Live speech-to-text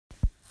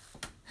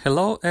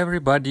Hello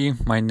everybody,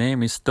 my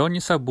name is Tony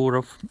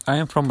Saburov. I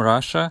am from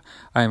Russia.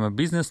 I am a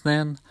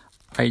businessman,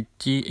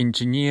 IT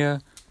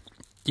engineer,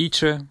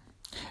 teacher,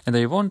 and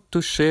I want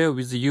to share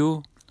with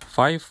you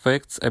 5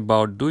 facts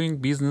about doing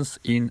business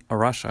in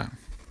Russia.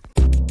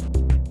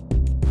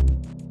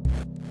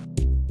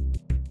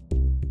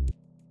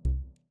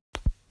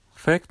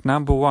 Fact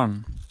number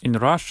 1. In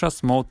Russia,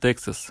 small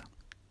taxes.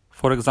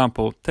 For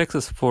example,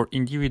 taxes for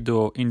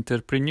individual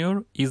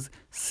entrepreneur is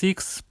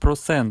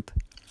 6%.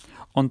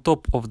 On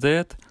top of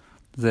that,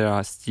 there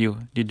are still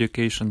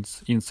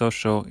deductions in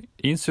social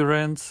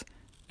insurance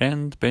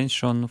and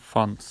pension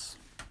funds.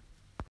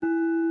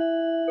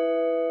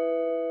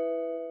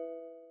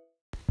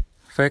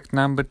 Fact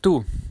number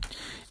 2.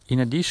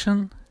 In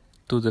addition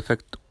to the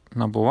fact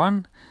number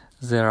 1,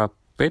 there are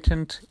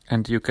patents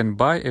and you can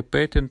buy a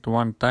patent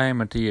one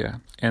time a year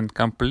and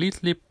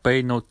completely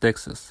pay no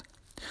taxes.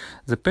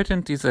 The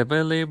patent is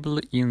available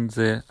in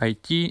the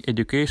IT,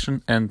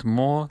 education and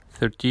more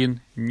 13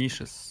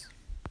 niches.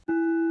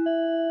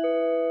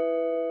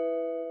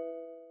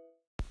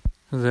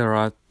 There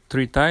are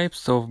 3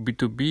 types of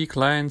B2B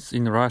clients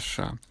in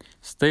Russia: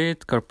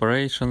 state,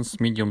 corporations,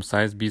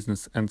 medium-sized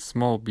business and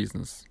small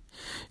business.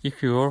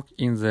 If you work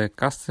in the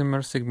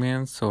customer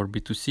segments or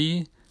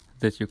B2C,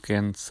 that you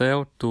can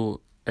sell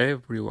to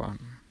everyone.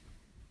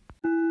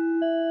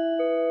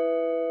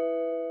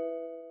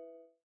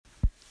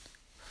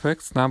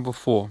 Facts number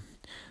 4.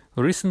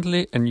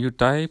 Recently, a new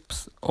type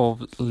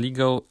of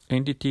legal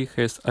entity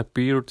has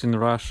appeared in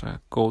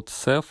Russia called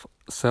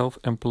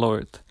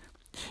self-employed.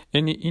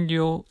 Any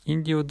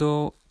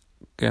individual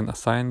can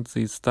assign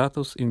this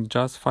status in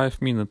just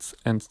 5 minutes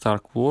and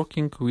start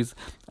working with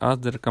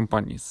other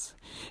companies.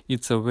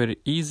 It's very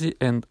easy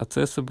and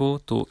accessible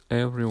to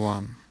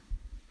everyone.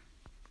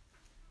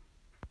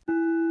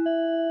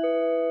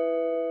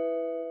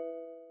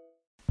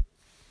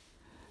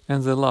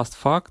 And the last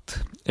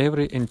fact,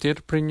 every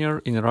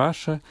entrepreneur in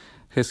Russia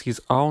has his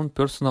own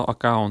personal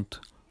account,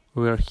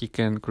 where he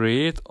can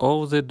create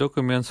all the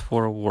documents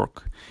for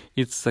work.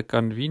 It's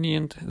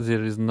convenient,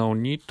 there is no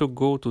need to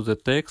go to the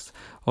tax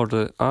or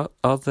the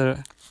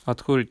other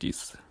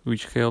authorities,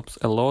 which helps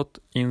a lot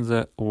in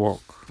the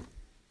work.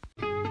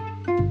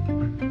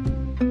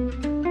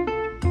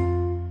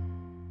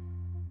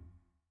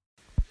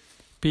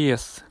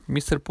 P.S.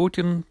 Mr.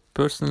 Putin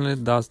personally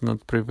does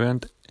not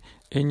prevent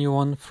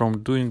anyone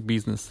from doing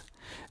business,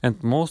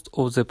 and most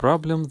of the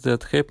problems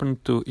that happen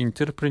to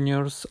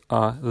entrepreneurs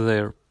are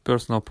their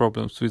personal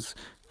problems with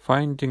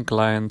finding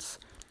clients,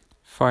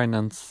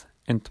 finance,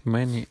 and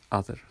many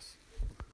others.